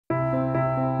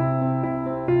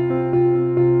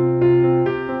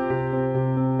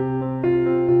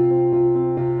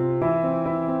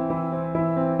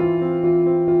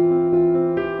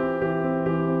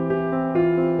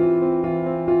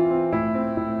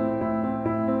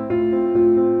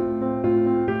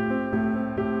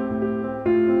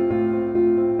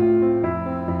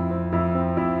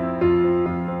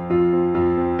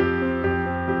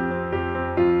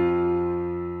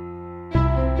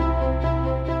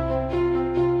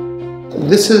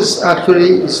This is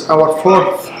actually our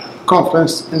fourth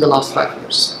conference in the last 5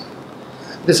 years.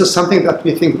 This is something that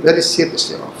we think very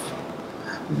seriously of.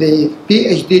 The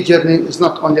PhD journey is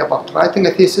not only about writing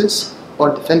a thesis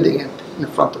or defending it in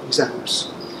front of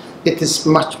examiners. It is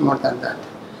much more than that.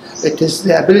 It is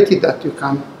the ability that you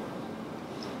can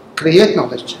create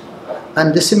knowledge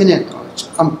and disseminate knowledge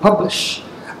and publish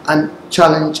and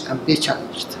challenge and be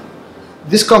challenged.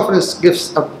 This conference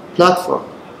gives a platform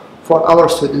for our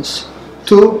students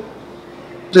to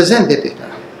present their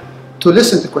data, to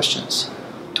listen to questions,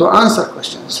 to answer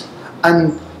questions,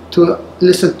 and to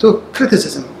listen to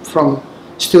criticism from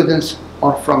students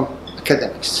or from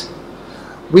academics.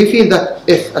 We feel that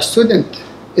if a student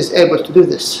is able to do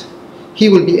this, he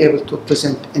will be able to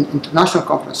present in international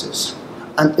conferences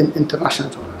and in international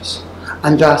journals.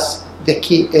 And that's the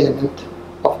key element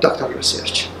of doctoral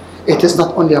research. It is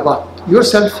not only about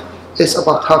yourself, it's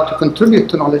about how to contribute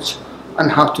to knowledge and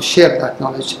how to share that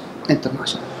knowledge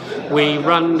internationally. We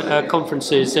run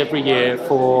conferences every year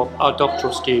for our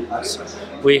doctoral students.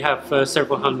 We have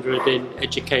several hundred in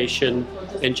education,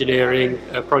 engineering,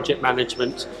 project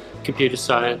management, computer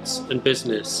science and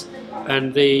business.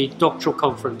 And the doctoral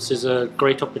conference is a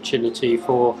great opportunity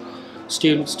for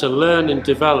students to learn and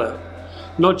develop,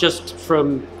 not just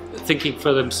from thinking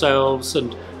for themselves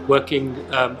and working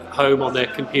home on their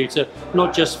computer,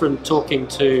 not just from talking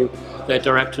to their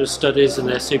director of studies and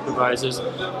their supervisors,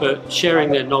 but sharing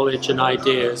their knowledge and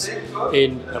ideas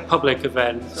in public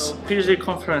events. So PhD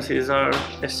conferences are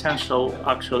essential,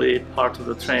 actually, part of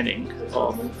the training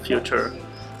of future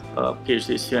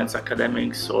PhD students,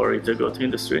 academics, or if they go to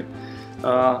industry.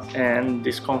 And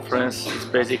this conference is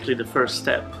basically the first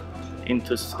step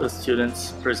into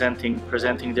students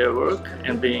presenting their work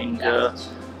and being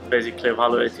basically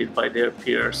evaluated by their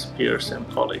peers and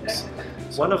colleagues.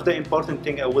 One of the important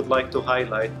things I would like to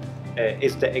highlight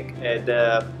is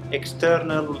the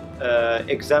external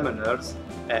examiners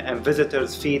and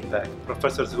visitors' feedback,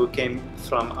 professors who came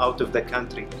from out of the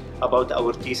country about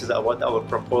our thesis, about our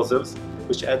proposals,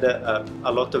 which add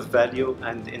a lot of value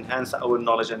and enhance our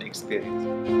knowledge and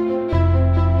experience.